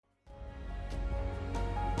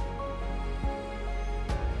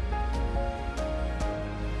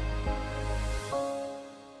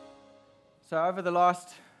So over the last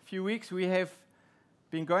few weeks, we have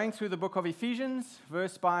been going through the book of Ephesians,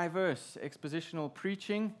 verse by verse, expositional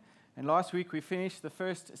preaching. And last week, we finished the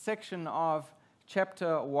first section of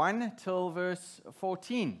chapter 1 till verse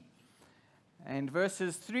 14. And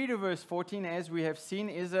verses 3 to verse 14, as we have seen,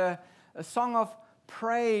 is a song of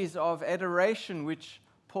praise, of adoration, which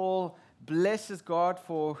Paul blesses God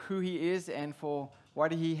for who he is and for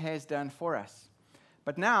what he has done for us.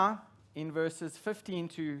 But now, in verses 15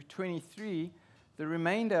 to 23, the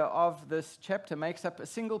remainder of this chapter makes up a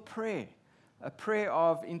single prayer, a prayer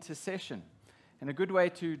of intercession. And a good way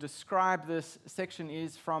to describe this section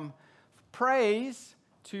is from praise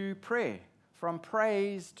to prayer, from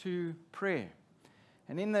praise to prayer.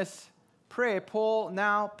 And in this prayer, Paul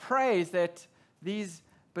now prays that these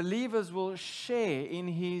believers will share in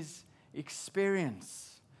his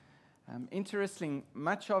experience. Interesting,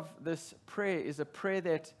 much of this prayer is a prayer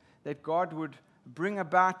that God would bring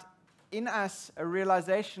about in us a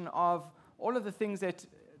realization of all of the things that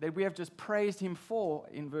we have just praised him for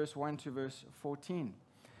in verse 1 to verse 14.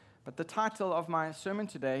 But the title of my sermon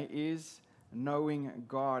today is Knowing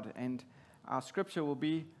God, and our scripture will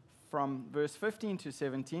be from verse 15 to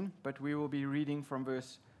 17, but we will be reading from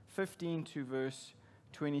verse 15 to verse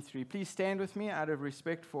 23. Please stand with me out of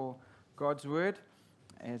respect for God's word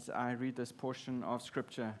as I read this portion of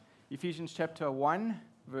scripture. Ephesians chapter 1,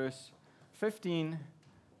 verse 15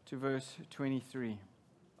 to verse 23.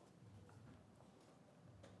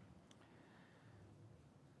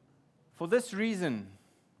 For this reason,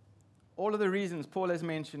 all of the reasons Paul has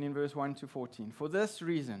mentioned in verse 1 to 14, for this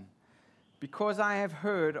reason, because I have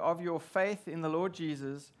heard of your faith in the Lord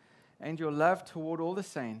Jesus and your love toward all the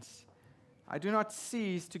saints, I do not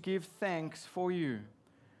cease to give thanks for you,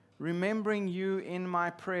 remembering you in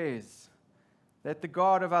my prayers, that the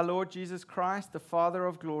God of our Lord Jesus Christ, the Father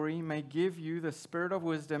of glory, may give you the spirit of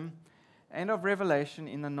wisdom and of revelation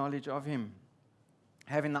in the knowledge of him,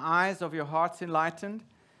 having the eyes of your hearts enlightened,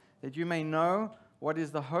 that you may know what is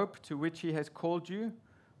the hope to which he has called you,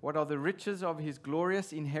 what are the riches of his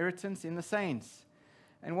glorious inheritance in the saints,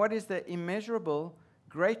 and what is the immeasurable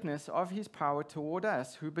greatness of his power toward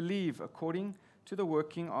us who believe, according to the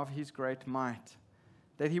working of his great might,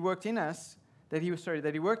 that he worked in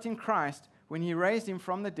Christ when he raised him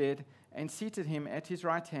from the dead and seated him at his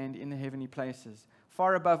right hand in the heavenly places,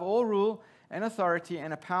 far above all rule and authority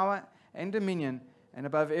and a power and dominion, and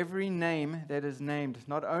above every name that is named,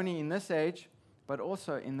 not only in this age, but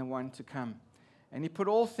also in the one to come. And he put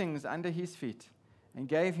all things under his feet, and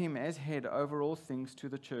gave him as head over all things to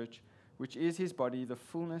the church, which is his body, the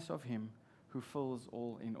fullness of him who fills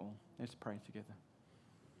all in all. Let's pray together.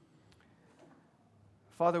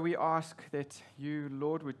 Father, we ask that you,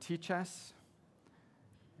 Lord, would teach us,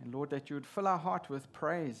 and Lord, that you would fill our heart with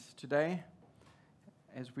praise today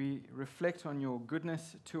as we reflect on your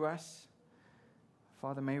goodness to us.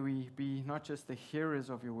 Father, may we be not just the hearers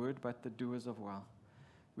of your word, but the doers of well.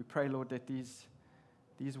 We pray, Lord, that these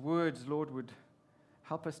words, Lord, would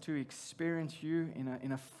help us to experience you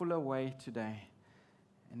in a fuller way today.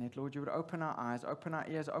 And that, Lord, you would open our eyes, open our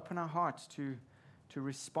ears, open our hearts to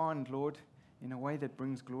respond, Lord, in a way that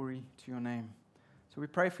brings glory to your name. So we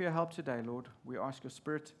pray for your help today, Lord. We ask your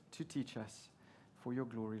Spirit to teach us for your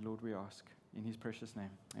glory, Lord, we ask. In his precious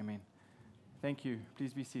name, amen. Thank you.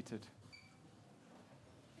 Please be seated.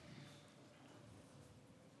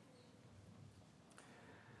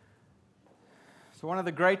 So one of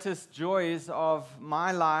the greatest joys of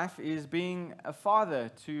my life is being a father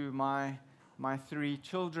to my three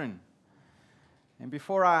children. And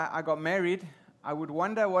before I got married, I would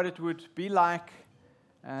wonder what it would be like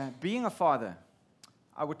being a father.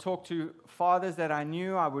 I would talk to fathers that I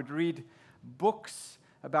knew. I would read books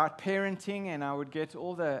about parenting, and I would get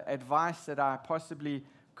all the advice that I possibly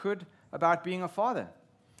could about being a father.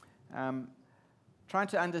 Trying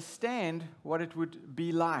to understand what it would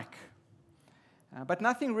be like. But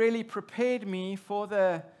nothing really prepared me for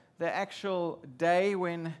the actual day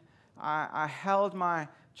when I held my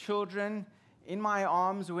children in my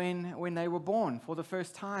arms when they were born for the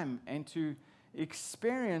first time, and to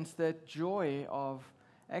experience that joy of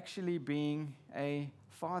actually being a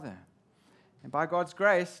father. And by God's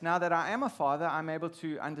grace, now that I am a father, I'm able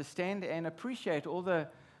to understand and appreciate all the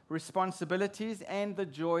responsibilities and the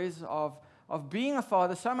joys of being a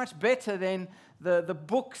father so much better than the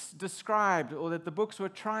books described or that the books were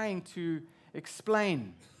trying to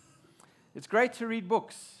explain. It's great to read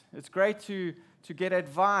books. It's great to get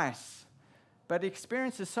advice. But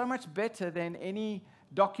experience is so much better than any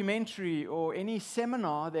documentary or any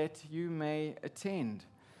seminar that you may attend.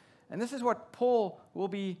 And this is what Paul will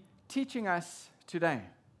be teaching us today.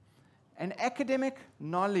 An academic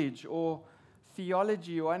knowledge or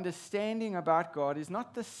theology or understanding about God is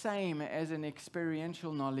not the same as an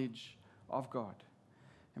experiential knowledge of God.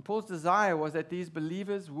 And Paul's desire was that these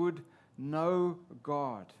believers would know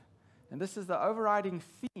God. And this is the overriding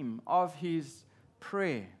theme of his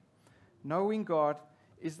prayer. Knowing God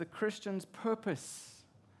is the Christian's purpose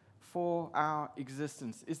for our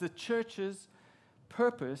existence, is the church's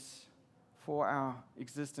purpose for our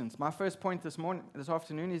existence. My first point this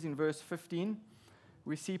afternoon is in verse 15.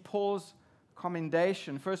 We see Paul's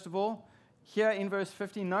commendation. First of all, here in verse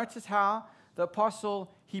 15, notice how the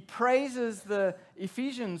apostle, he praises the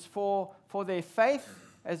Ephesians for their faith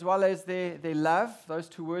as well as their love. Those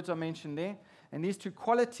two words are mentioned there. And these two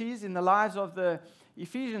qualities in the lives of the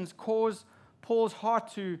Ephesians cause Paul's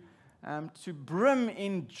heart to brim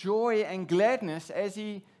in joy and gladness as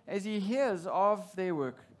he hears of their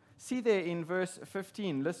work. See there in verse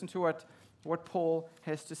 15, listen to what Paul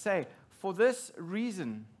has to say. For this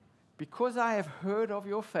reason, because I have heard of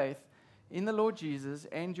your faith in the Lord Jesus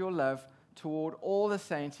and your love toward all the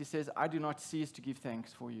saints, he says, I do not cease to give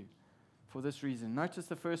thanks for you. For this reason. Notice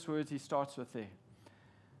the first words he starts with there.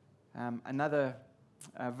 Another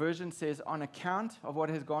version says, on account of what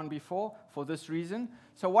has gone before, for this reason.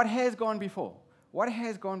 So what has gone before? What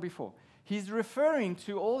has gone before? He's referring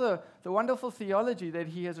to all the wonderful theology that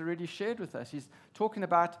he has already shared with us. He's talking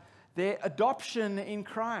about their adoption in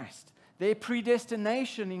Christ, their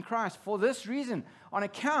predestination in Christ. For this reason, on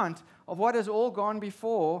account of what has all gone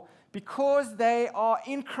before, because they are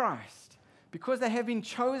in Christ, because they have been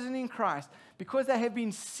chosen in Christ, because they have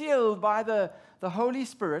been sealed by the Holy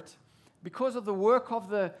Spirit, because of the work of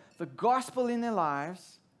the gospel in their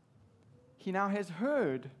lives, he now has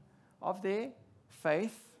heard of their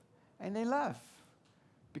faith and their love.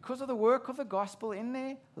 Because of the work of the gospel in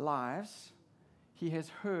their lives, he has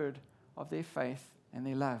heard of their faith and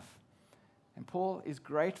their love. And Paul is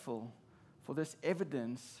grateful for this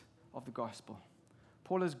evidence of the gospel.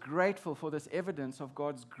 Paul is grateful for this evidence of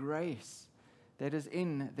God's grace that is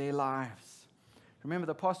in their lives. Remember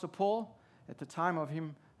the Apostle Paul, at the time of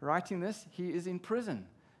him writing this, he is in prison,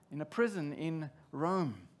 in a prison in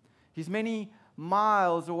Rome. He's many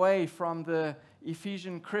miles away from the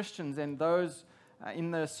Ephesian Christians and those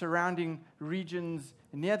in the surrounding regions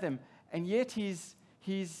near them. And yet he's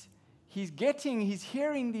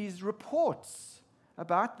hearing these reports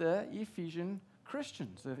about the Ephesian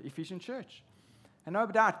Christians, the Ephesian church. And no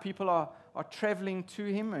doubt people are traveling to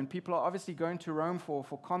him, and people are obviously going to Rome for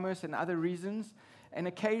commerce and other reasons. And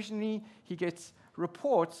occasionally he gets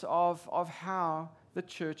reports of how the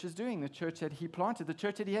church is doing, the church that he planted, the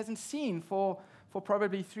church that he hasn't seen for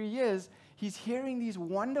probably 3 years. He's hearing these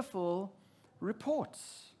wonderful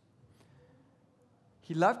reports.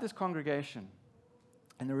 He loved this congregation,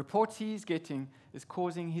 and the reports he's getting is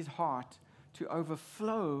causing his heart to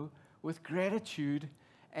overflow with gratitude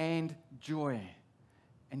and joy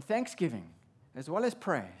and thanksgiving, as well as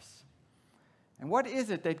praise. And what is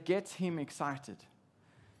it that gets him excited?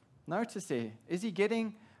 Notice there, is he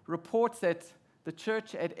getting reports that the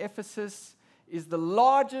church at Ephesus is the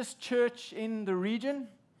largest church in the region?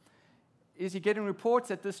 Is he getting reports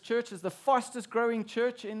that this church is the fastest growing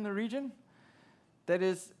church in the region? That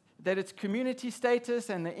its community status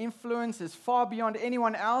and the influence is far beyond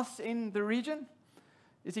anyone else in the region?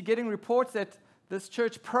 Is he getting reports that this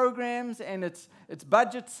church programs and its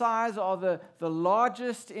budget size are the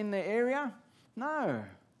largest in the area? No,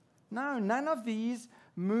 none of these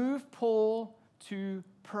move Paul to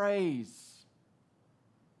praise.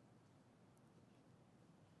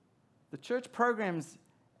 The church programs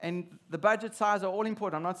and the budget size are all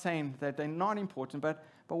important. I'm not saying that they're not important, but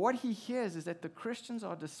what he hears is that the Christians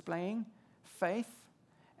are displaying faith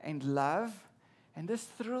and love, and this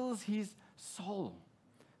thrills his soul.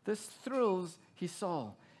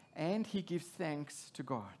 And he gives thanks to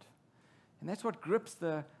God. And that's what grips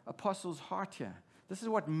the apostle's heart here. This is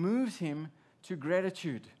what moves him to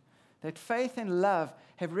gratitude. That faith and love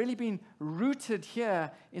have really been rooted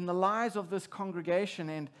here in the lives of this congregation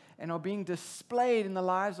and are being displayed in the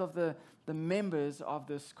lives of the members of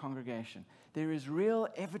this congregation. There is real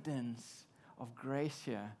evidence of grace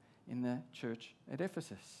here in the church at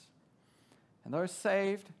Ephesus. And those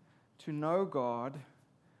saved to know God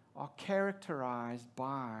are characterized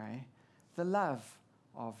by the love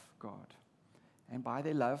of God and by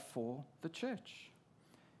their love for the church.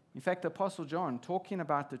 In fact, the Apostle John, talking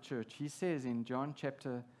about the church, he says in John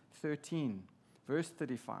chapter 13, verse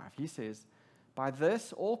 35, he says, "By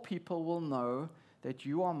this all people will know that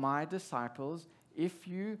you are my disciples if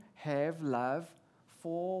you have love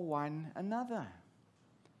for one another."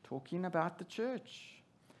 Talking about the church.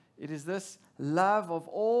 It is this love of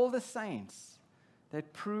all the saints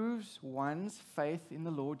that proves one's faith in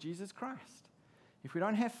the Lord Jesus Christ. If we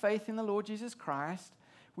don't have faith in the Lord Jesus Christ,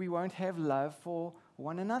 we won't have love for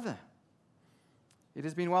one another. It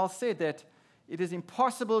has been well said that it is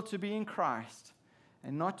impossible to be in Christ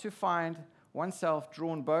and not to find oneself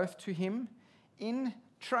drawn both to Him in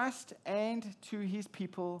trust and to His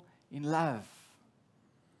people in love.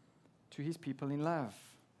 To His people in love.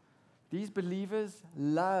 These believers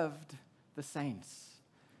loved the saints.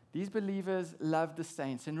 These believers loved the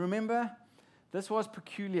saints. And remember, this was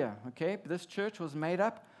peculiar, okay? This church was made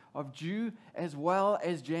up of Jew as well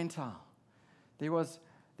as Gentile. There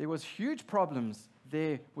was huge problems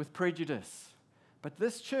there with prejudice. But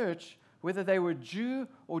this church, whether they were Jew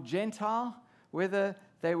or Gentile, whether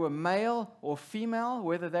they were male or female,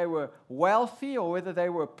 whether they were wealthy or whether they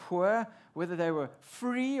were poor, whether they were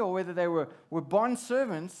free or whether they were bond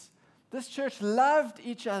servants, this church loved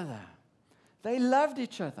each other. They loved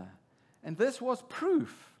each other. And this was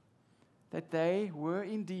proof that they were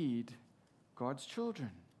indeed God's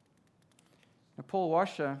children. Now, Paul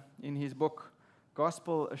Washer, in his book,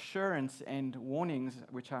 Gospel Assurance and Warnings,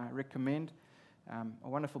 which I recommend, a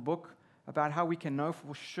wonderful book about how we can know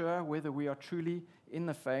for sure whether we are truly in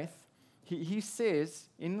the faith. He says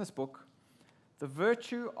in this book, the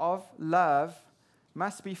virtue of love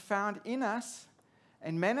must be found in us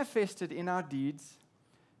and manifested in our deeds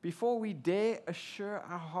before we dare assure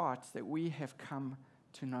our hearts that we have come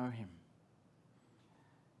to know Him.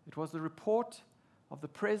 It was the report of the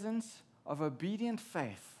presence of obedient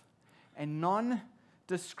faith and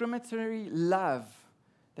non-discriminatory love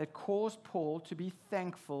that caused Paul to be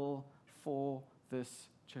thankful for this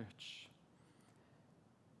church.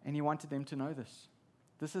 And he wanted them to know this.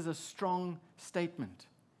 This is a strong statement.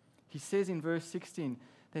 He says in verse 16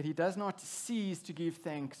 that he does not cease to give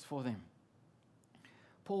thanks for them.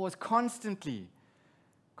 Paul was consistently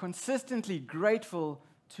grateful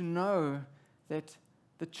to know that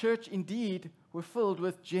the church indeed were filled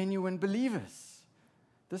with genuine believers.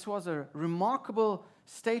 This was a remarkable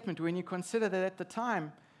statement when you consider that at the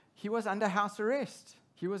time he was under house arrest.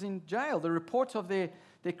 He was in jail. The report of their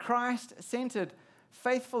Christ-centered,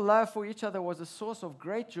 faithful love for each other was a source of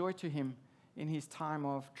great joy to him in his time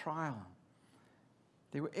of trial.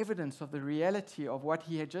 They were evidence of the reality of what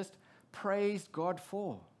he had just praised God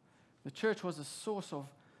for. The church was a source of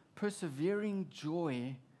persevering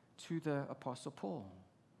joy to the Apostle Paul.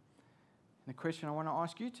 And the question I want to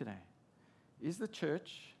ask you today, is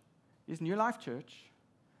New Life Church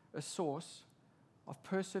a source of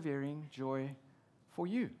persevering joy for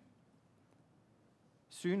you?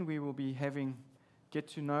 Soon we will be having get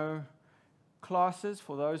to know classes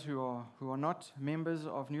for those who are not members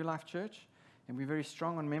of New Life Church, and we're very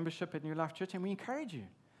strong on membership at New Life Church, and we encourage you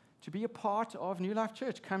to be a part of New Life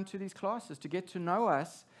Church. Come to these classes to get to know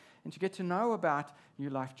us and to get to know about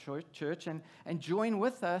New Life Church and join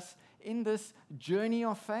with us in this journey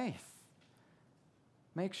of faith.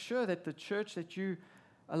 Make sure that the church that you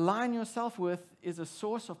align yourself with is a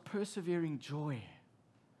source of persevering joy.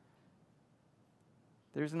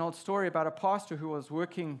 There's an old story about a pastor who was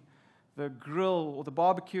working the grill or the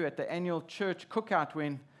barbecue at the annual church cookout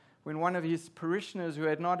when one of his parishioners who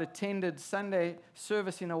had not attended Sunday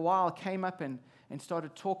service in a while came up and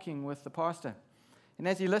started talking with the pastor. And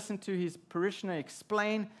as he listened to his parishioner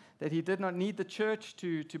explain that he did not need the church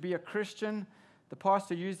to be a Christian, the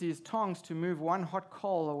pastor used his tongs to move one hot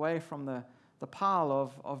coal away from the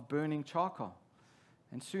pile of burning charcoal.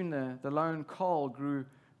 And soon the lone coal grew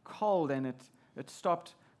cold and it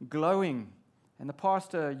stopped glowing. And the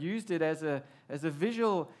pastor used it as a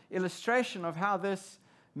visual illustration of how this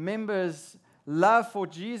member's love for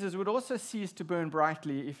Jesus would also cease to burn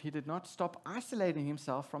brightly if he did not stop isolating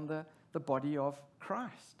himself from the body of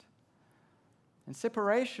Christ. And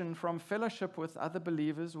separation from fellowship with other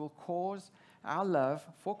believers will cause our love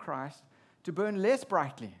for Christ to burn less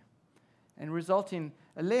brightly and result in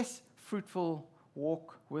a less fruitful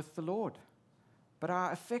walk with the Lord. But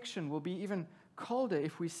our affection will be even colder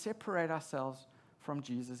if we separate ourselves from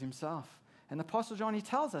Jesus himself. And the Apostle John, he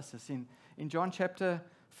tells us this in John chapter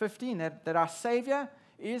 15, that our Savior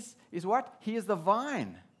is what? He is the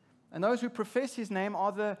vine. And those who profess his name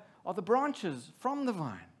are the branches from the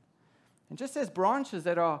vine. And just as branches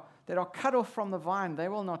that are cut off from the vine, they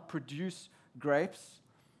will not produce grapes.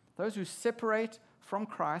 Those who separate from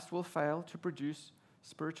Christ will fail to produce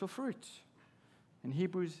spiritual fruit. And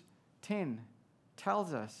Hebrews 10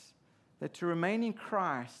 tells us that to remain in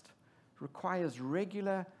Christ requires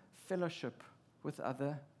regular fellowship with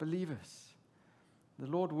other believers. The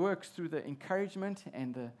Lord works through the encouragement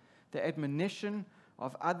and the admonition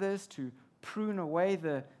of others to prune away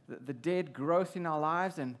the dead growth in our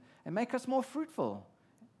lives and and make us more fruitful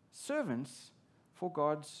servants for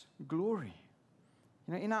God's glory.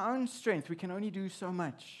 In our own strength, we can only do so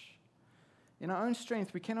much. In our own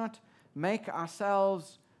strength, we cannot make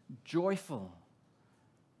ourselves joyful.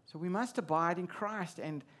 So we must abide in Christ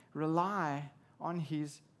and rely on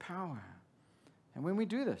His power. And when we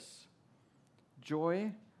do this,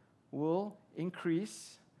 joy will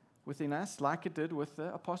increase within us like it did with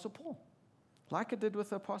the Apostle Paul.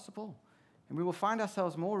 And we will find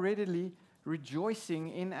ourselves more readily rejoicing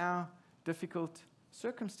in our difficult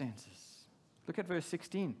circumstances. Look at verse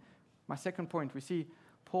 16. My second point, we see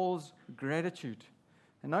Paul's gratitude.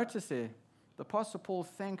 And notice there, the Apostle Paul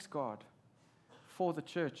thanks God for the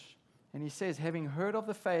church. And he says, having heard of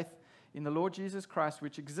the faith in the Lord Jesus Christ,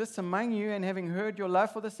 which exists among you, and having heard your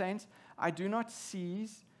love for the saints, I do not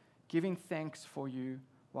cease giving thanks for you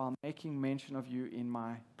while making mention of you in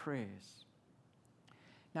my prayers.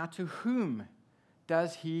 Now, to whom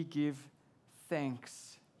does he give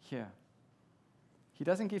thanks here? He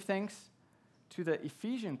doesn't give thanks to the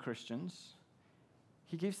Ephesian Christians.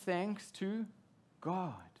 He gives thanks to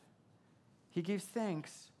God. He gives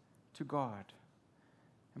thanks to God.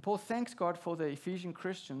 And Paul thanks God for the Ephesian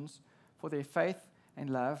Christians, for their faith and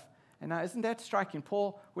love. And now, isn't that striking?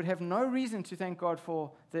 Paul would have no reason to thank God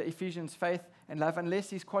for the Ephesians' faith and love unless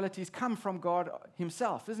these qualities come from God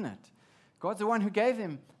Himself, isn't it? God's the one who gave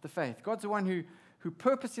them the faith. God's the one who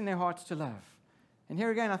purposed in their hearts to love. And here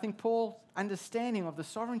again, I think Paul's understanding of the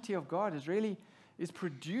sovereignty of God is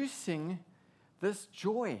producing this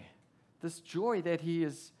joy that he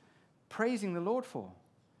is praising the Lord for.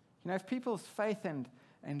 If people's faith and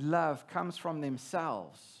love comes from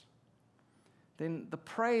themselves, then the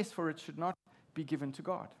praise for it should not be given to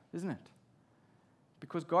God, isn't it?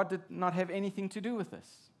 Because God did not have anything to do with this.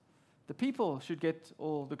 The people should get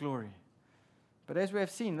all the glory. But as we have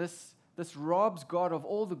seen, this robs God of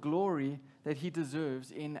all the glory that He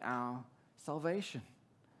deserves in our salvation.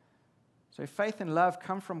 So if faith and love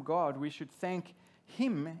come from God, we should thank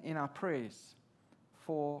Him in our prayers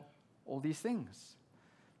for all these things.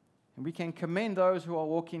 And we can commend those who are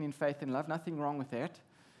walking in faith and love, nothing wrong with that.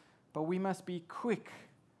 But we must be quick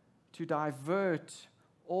to divert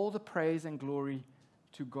all the praise and glory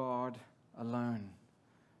to God alone.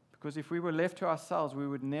 Because if we were left to ourselves, we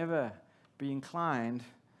would never be inclined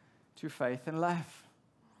to faith and love.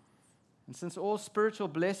 And since all spiritual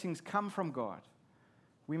blessings come from God,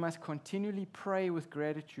 we must continually pray with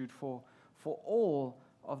gratitude for all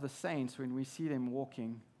of the saints when we see them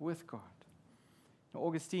walking with God. Now,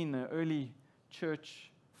 Augustine, the early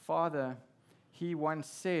church father, he once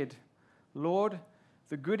said, Lord,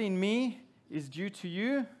 the good in me is due to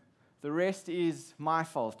you, the rest is my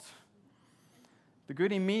fault. The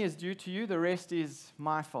good in me is due to you, the rest is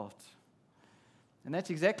my fault. And that's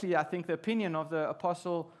exactly, I think, the opinion of the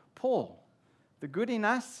Apostle Paul. The good in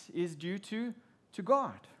us is due to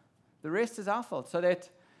God. The rest is our fault. So that,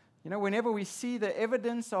 whenever we see the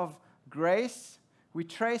evidence of grace, we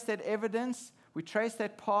trace that evidence, we trace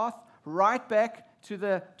that path right back to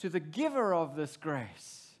the giver of this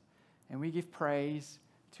grace. And we give praise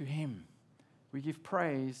to Him. We give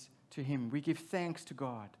praise to Him. We give thanks to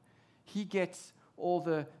God. He gets all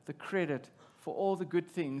the credit for all the good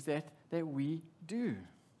things that we do.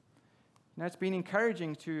 Now, it's been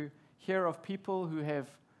encouraging to hear of people who have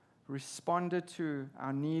responded to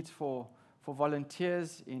our needs for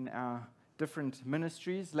volunteers in our different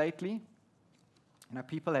ministries lately.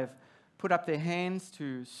 People have put up their hands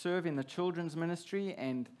to serve in the children's ministry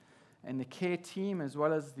and the care team as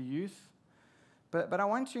well as the youth. But I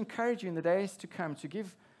want to encourage you in the days to come to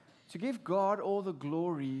give God all the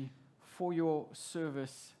glory for your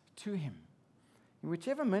service to Him. In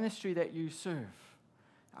whichever ministry that you serve,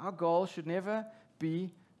 our goal should never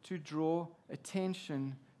be to draw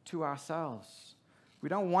attention to ourselves. We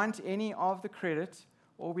don't want any of the credit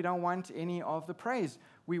or we don't want any of the praise.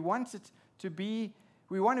 We want to be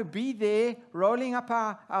there rolling up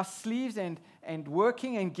our sleeves and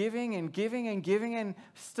working and giving and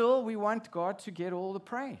still we want God to get all the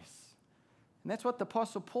praise. And that's what the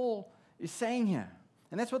Apostle Paul is saying here.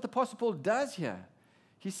 And that's what the Apostle Paul does here.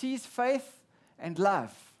 He sees faith and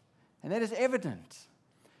love, and that is evident.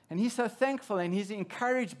 And he's so thankful and he's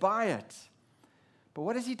encouraged by it. But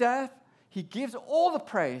what does he do? He gives all the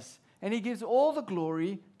praise and he gives all the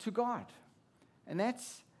glory to God. And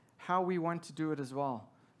that's how we want to do it as well.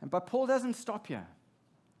 But Paul doesn't stop here.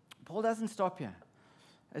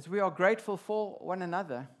 As we are grateful for one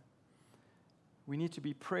another, we need to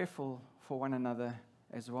be prayerful for one another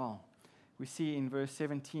as well. We see in verse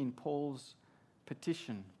 17 Paul's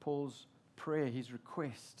petition, Paul's prayer, his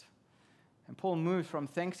request. And Paul moves from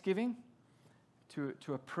thanksgiving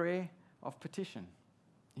to a prayer of petition.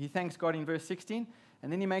 He thanks God in verse 16,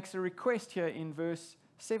 and then he makes a request here in verse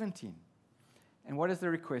 17. And what is the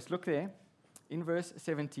request? Look there in verse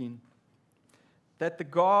 17. That the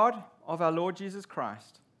God of our Lord Jesus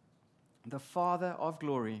Christ, the Father of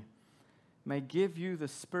glory, may give you the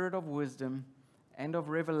spirit of wisdom and of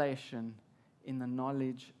revelation in the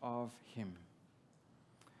knowledge of him.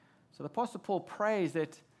 So the Apostle Paul prays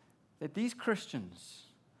that these Christians,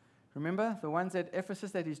 remember the ones at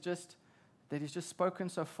Ephesus that he's just spoken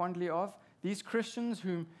so fondly of, these Christians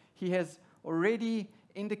whom he has already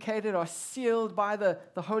indicated are sealed by the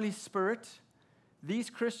Holy Spirit, these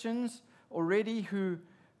Christians already who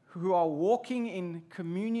are walking in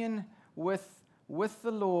communion with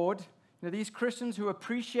the Lord, these Christians who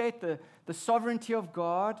appreciate the sovereignty of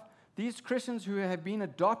God, these Christians who have been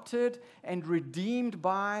adopted and redeemed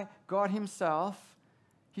by God himself,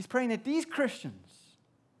 he's praying that these Christians,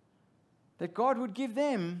 that God would give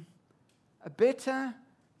them a better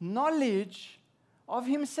knowledge of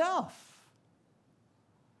himself.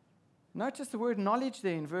 Notice the word knowledge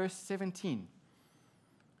there in verse 17.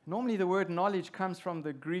 Normally the word knowledge comes from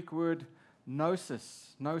the Greek word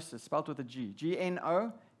gnosis, spelled with a G,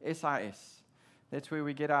 Gnosis. That's where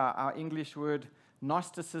we get our English word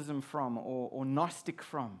Gnosticism from, or Gnostic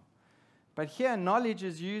from. But here, knowledge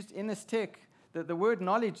is used in this text. The word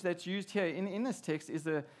knowledge that's used here in this text is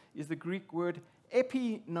the Greek word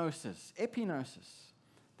epignosis.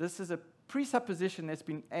 This is a presupposition that's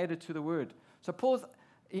been added to the word. So Paul's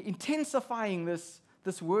intensifying this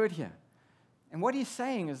word here. And what he's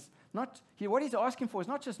saying is what he's asking for is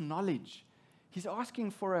not just knowledge. He's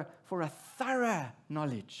asking for a thorough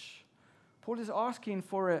knowledge. Paul is asking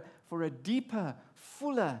for a deeper,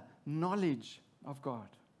 fuller knowledge of God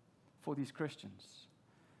for these Christians.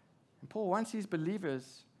 And Paul wants these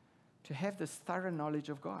believers to have this thorough knowledge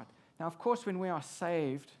of God. Now, of course, when we are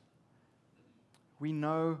saved, we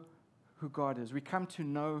know who God is. We come to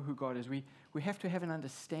know who God is. We have to have an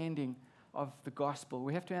understanding of the gospel.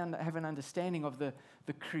 We have to have an understanding of the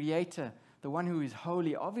Creator, the one who is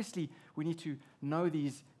holy. Obviously, we need to know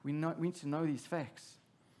these. We need to know these facts.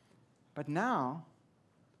 But now,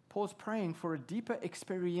 Paul's praying for a deeper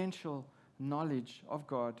experiential knowledge of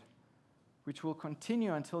God, which will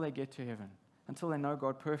continue until they get to heaven, until they know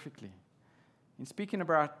God perfectly. In speaking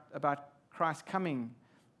about Christ coming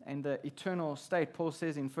and the eternal state, Paul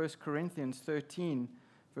says in 1 Corinthians 13,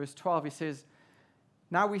 verse 12, he says,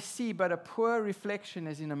 "Now we see but a poor reflection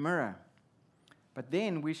as in a mirror, but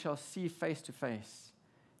then we shall see face to face.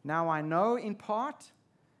 Now I know in part,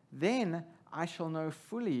 then I shall know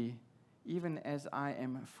fully, even as I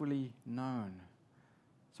am fully known."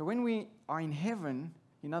 So when we are in heaven,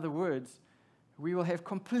 in other words, we will have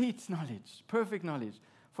complete knowledge, perfect knowledge.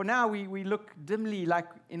 For now, we look dimly like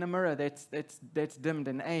in a mirror that's dimmed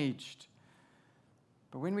and aged.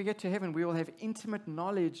 But when we get to heaven, we will have intimate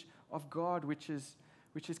knowledge of God, which is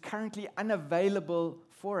currently unavailable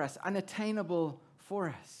for us, unattainable for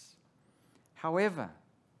us. However,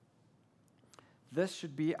 this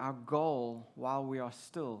should be our goal while we are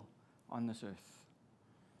still on this earth.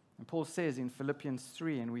 And Paul says in Philippians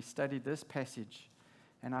 3, and we studied this passage,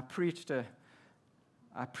 and I preached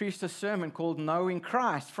a sermon called Knowing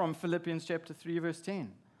Christ from Philippians chapter 3, verse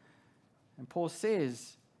 10. And Paul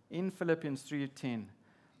says in Philippians 3:10,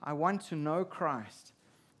 "I want to know Christ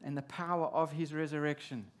and the power of his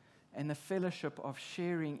resurrection and the fellowship of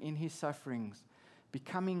sharing in his sufferings,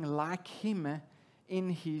 becoming like him in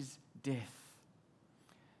his death."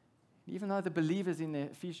 Even though the believers in the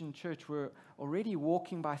Ephesian church were already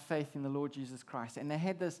walking by faith in the Lord Jesus Christ, and they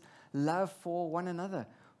had this love for one another,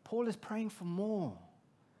 Paul is praying for more.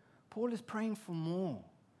 Paul is praying for more.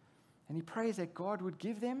 And he prays that God would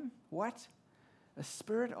give them, what? A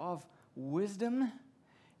spirit of wisdom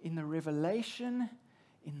in the revelation,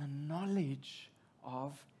 in the knowledge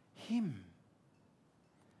of him.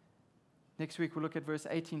 Next week we'll look at verse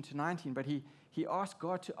 18 to 19, but he asked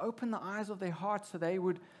God to open the eyes of their hearts so they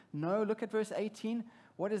would know. Look at verse 18.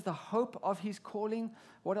 What is the hope of his calling?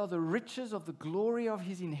 What are the riches of the glory of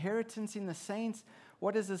his inheritance in the saints?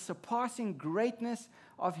 What is the surpassing greatness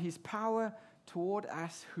of his power toward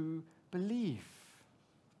us who believe?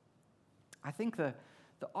 I think the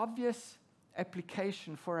obvious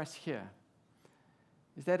application for us here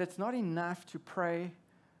is that it's not enough to pray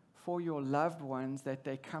for your loved ones that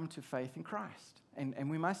they come to faith in Christ. And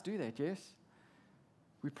we must do that, yes?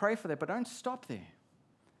 We pray for that, but don't stop there.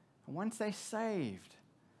 And once they're saved,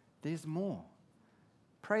 there's more.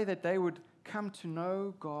 Pray that they would come to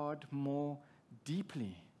know God more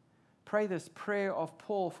deeply. Pray this prayer of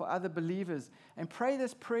Paul for other believers, and pray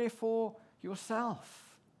this prayer for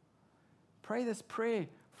yourself. Pray this prayer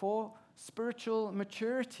for spiritual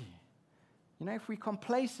maturity. If we're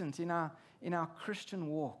complacent in our Christian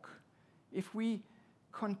walk, if we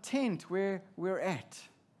content where we're at,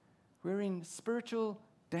 we're in spiritual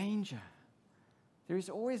danger. There is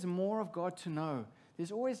always more of God to know.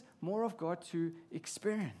 There's always more of God to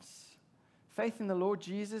experience. Faith in the Lord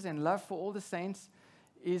Jesus and love for all the saints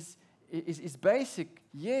is basic,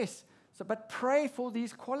 yes. But pray for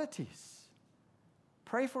these qualities.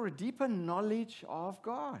 Pray for a deeper knowledge of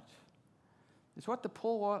God. It's what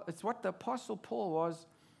the Apostle Paul was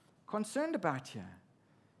concerned about here.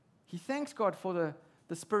 He thanks God for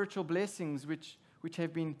the spiritual blessings which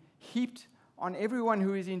have been heaped on everyone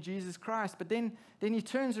who is in Jesus Christ. But then he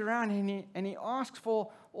turns around and he asks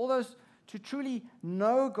for all those to truly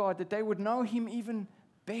know God, that they would know Him even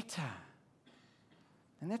better.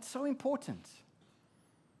 And that's so important.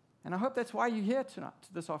 And I hope that's why you're here tonight,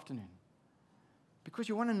 this afternoon. Because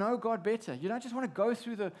you want to know God better. You don't just want to go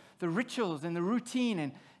through the rituals and the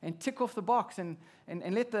routine and tick off the box and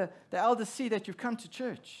let the elders see that you've come to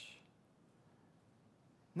church.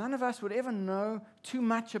 None of us would ever know too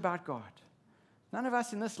much about God. None of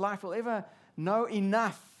us in this life will ever know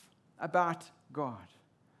enough about God.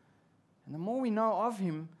 And the more we know of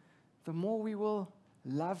Him, the more we will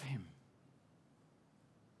love Him.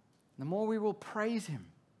 The more we will praise Him.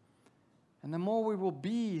 And the more we will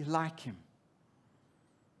be like Him.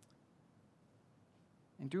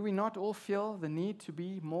 And do we not all feel the need to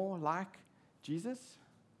be more like Jesus?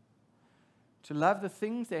 To love the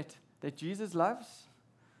things that Jesus loves?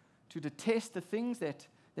 To detest the things that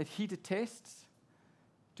He detests?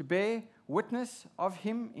 To bear witness of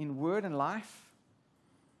Him in word and life?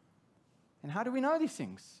 And how do we know these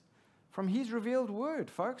things? From His revealed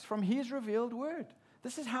word, folks. From His revealed word.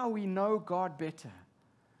 This is how we know God better.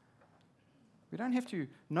 We don't have to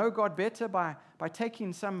know God better by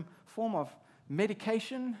taking some form of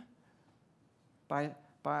medication, by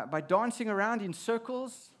dancing around in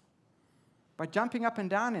circles, by jumping up and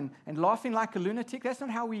down and laughing like a lunatic. That's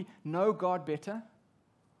not how we know God better.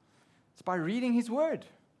 It's by reading His word,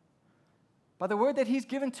 by the word that He's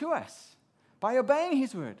given to us, by obeying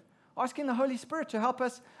His word, asking the Holy Spirit to help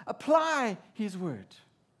us apply His word.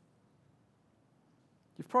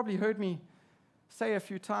 You've probably heard me say a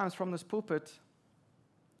few times from this pulpit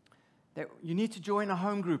that you need to join a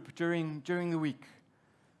home group during the week.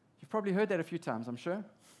 You've probably heard that a few times, I'm sure.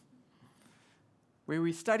 Where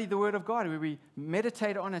we study the Word of God, where we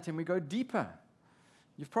meditate on it and we go deeper.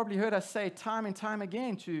 You've probably heard us say time and time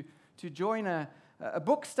again to join a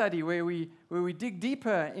book study where we dig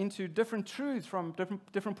deeper into different truths from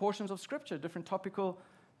different portions of Scripture, different topical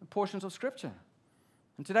portions of Scripture.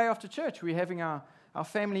 And today after church, we're having our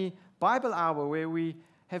family Bible hour where we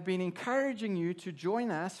have been encouraging you to join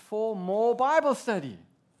us for more Bible study.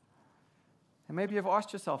 And maybe you've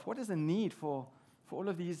asked yourself, what is the need for all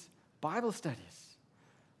of these Bible studies?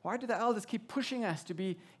 Why do the elders keep pushing us to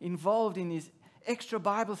be involved in these extra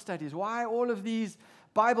Bible studies? Why all of these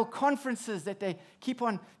Bible conferences that they keep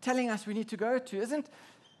on telling us we need to go to? Isn't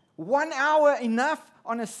 1 hour enough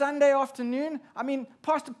on a Sunday afternoon? I mean,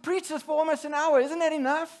 Pastor preaches for almost an hour. Isn't that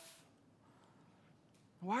enough?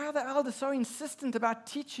 Why are the elders so insistent about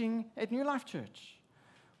teaching at New Life Church?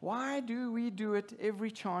 Why do we do it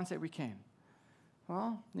every chance that we can?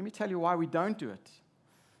 Well, let me tell you why we don't do it.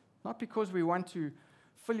 Not because we want to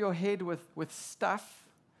fill your head with stuff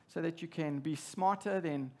so that you can be smarter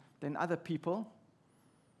than other people.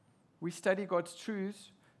 We study God's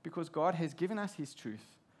truths because God has given us His truth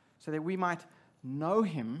so that we might know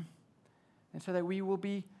Him and so that we will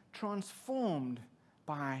be transformed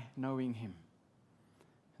by knowing Him.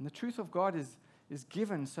 And the truth of God is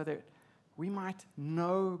given so that we might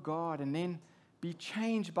know God and then be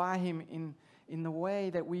changed by Him in the way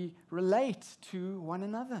that we relate to one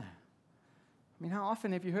another. I mean, how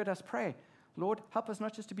often have you heard us pray, Lord, help us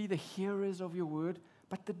not just to be the hearers of your word,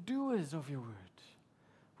 but the doers of your word.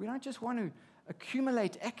 We don't just want to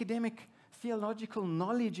accumulate academic theological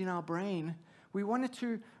knowledge in our brain. We want it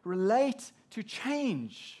to relate to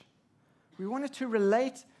change. We want it to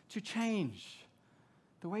relate to change.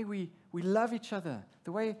 The way we love each other,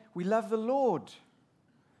 the way we love the Lord.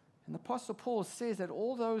 And the Apostle Paul says that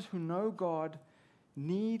all those who know God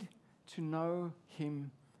need to know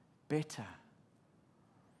Him better.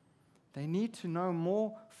 They need to know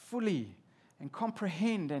more fully and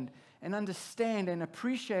comprehend and understand and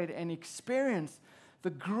appreciate and experience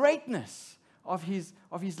the greatness of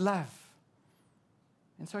His love.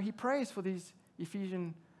 And so he prays for these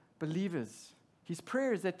Ephesian believers. His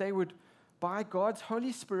prayer is that they would, by God's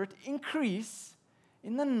Holy Spirit, increase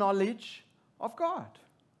in the knowledge of God.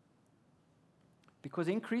 Because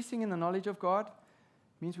increasing in the knowledge of God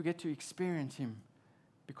means we get to experience Him,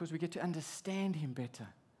 because we get to understand Him better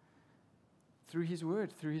through His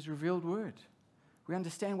Word, through His revealed Word. We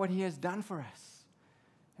understand what He has done for us,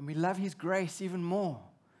 and we love His grace even more,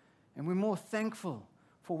 and we're more thankful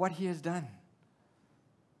for what He has done.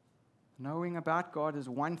 Knowing about God is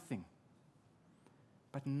one thing,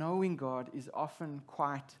 but knowing God is often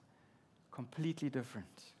quite completely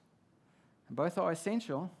different. And both are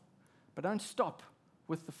essential, but don't stop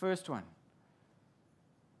with the first one.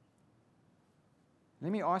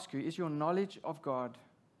 Let me ask you, is your knowledge of God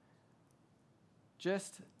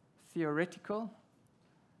just theoretical,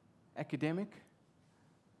 academic,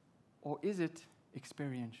 or is it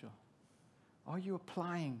experiential? Are you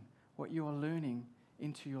applying what you are learning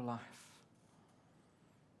into your life?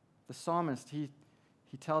 The psalmist, he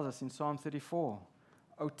tells us in Psalm 34,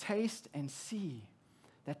 "Oh, taste and see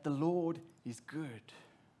that the Lord is good."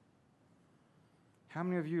 How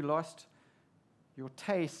many of you lost your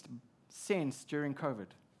taste sense during COVID?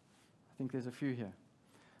 I think there's a few here.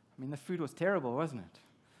 I mean, the food was terrible, wasn't it?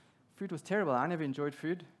 Food was terrible. I never enjoyed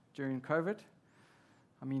food during COVID.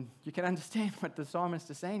 I mean, you can understand what the psalmist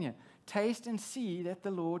is saying here. Taste and see that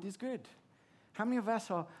the Lord is good. How many of us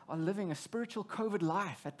are living a spiritual COVID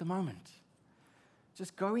life at the moment?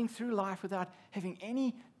 Just going through life without having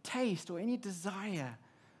any taste or any desire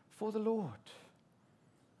for the Lord.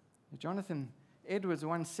 Jonathan Edwards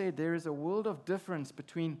once said, there is a world of difference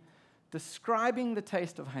between describing the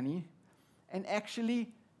taste of honey and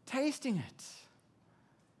actually tasting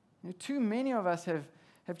it. Too many of us have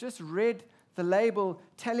just read the label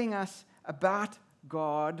telling us about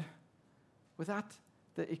God without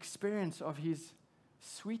the experience of His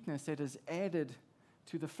sweetness that is added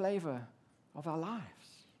to the flavor of our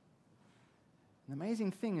lives. The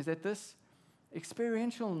amazing thing is that this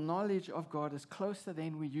experiential knowledge of God is closer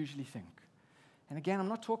than we usually think. And again, I'm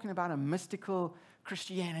not talking about a mystical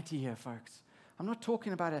Christianity here, folks. I'm not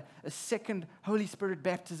talking about a second Holy Spirit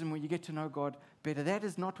baptism where you get to know God better. That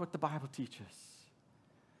is not what the Bible teaches.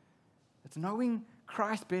 It's knowing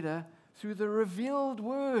Christ better through the revealed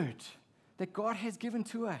Word that God has given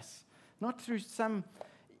to us, not through some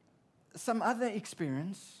other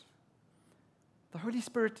experience. The Holy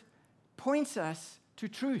Spirit points us to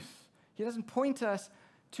truth. He doesn't point us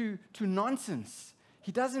to nonsense.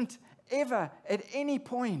 He doesn't ever, at any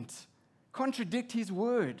point, contradict His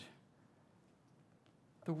Word.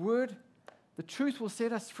 The Word, the truth will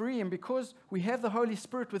set us free, and because we have the Holy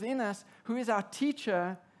Spirit within us, who is our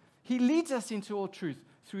teacher, He leads us into all truth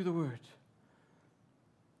through the Word.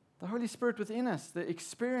 The Holy Spirit within us, the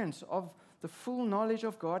experience of the full knowledge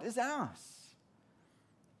of God is ours.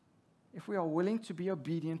 If we are willing to be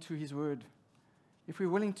obedient to His Word, if we're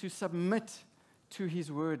willing to submit to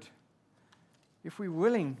His Word, if we're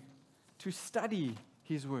willing to study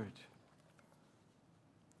His Word.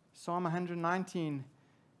 Psalm 119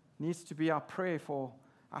 needs to be our prayer for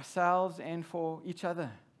ourselves and for each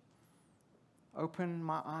other. Open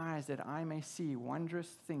my eyes that I may see wondrous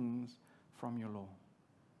things from your law.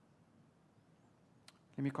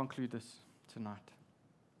 Let me conclude this tonight.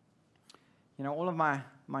 All of my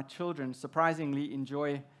children surprisingly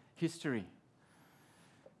enjoy history.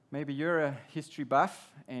 Maybe you're a history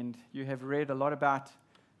buff and you have read a lot about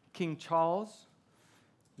King Charles.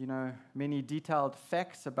 Many detailed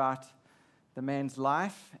facts about the man's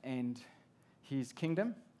life and his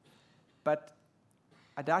kingdom. But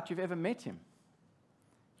I doubt you've ever met him.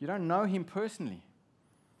 You don't know him personally.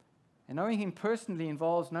 And knowing him personally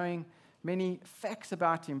involves knowing many facts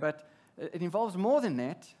about him, but it involves more than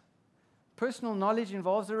that. Personal knowledge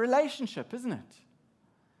involves a relationship, isn't it?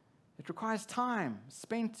 It requires time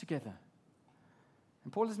spent together.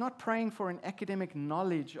 And Paul is not praying for an academic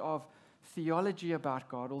knowledge of theology about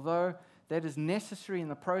God, although that is necessary in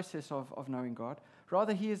the process of knowing God.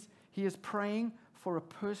 Rather, he is praying for a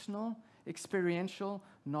personal, experiential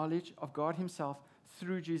knowledge of God Himself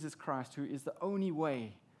through Jesus Christ, who is the only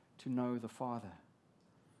way to know the Father.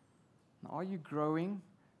 Now, are you growing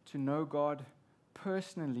to know God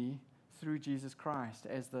personally through Jesus Christ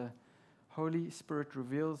as the Holy Spirit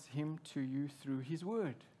reveals Him to you through His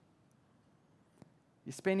Word?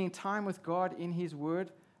 Is spending time with God in His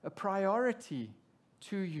Word a priority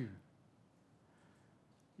to you?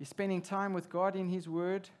 Is spending time with God in His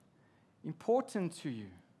Word important to you?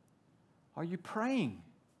 Are you praying?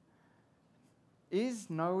 Is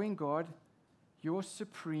knowing God your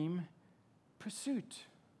supreme pursuit?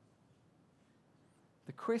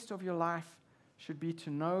 The quest of your life should be to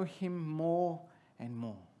know Him more and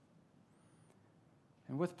more.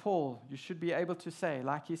 And with Paul, you should be able to say,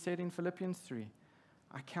 like he said in Philippians 3,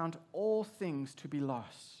 I count all things to be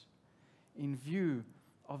loss in view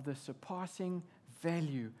of the surpassing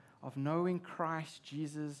value of knowing Christ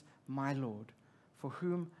Jesus, my Lord, for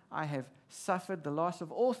whom I have suffered the loss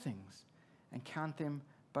of all things and count them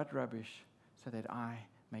but rubbish, so that I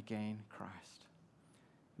may gain Christ.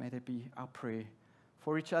 May that be our prayer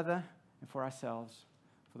for each other and for ourselves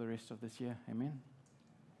for the rest of this year. Amen.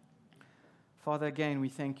 Father, again, we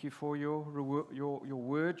thank you for your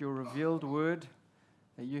word, your revealed word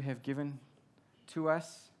that you have given to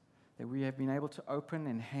us, that we have been able to open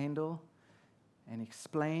and handle and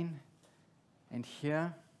explain and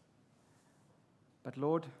hear. But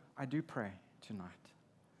Lord, I do pray tonight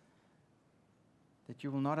that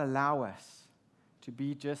you will not allow us to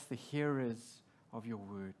be just the hearers of your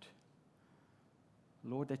word.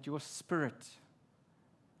 Lord, that your Spirit,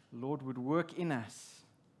 Lord, would work in us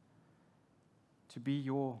to be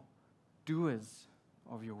your doers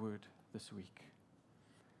of your word this week.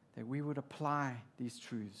 That we would apply these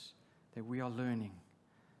truths that we are learning.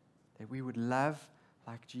 That we would love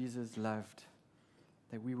like Jesus loved.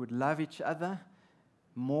 That we would love each other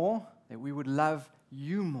more. That we would love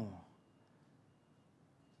you more.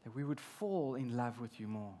 That we would fall in love with you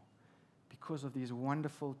more because of these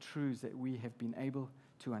wonderful truths that we have been able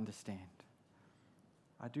to understand.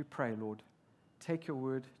 I do pray, Lord, take your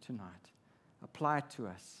word tonight. Apply it to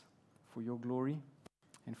us for your glory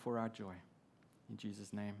and for our joy. In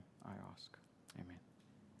Jesus' name I ask.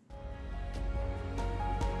 Amen.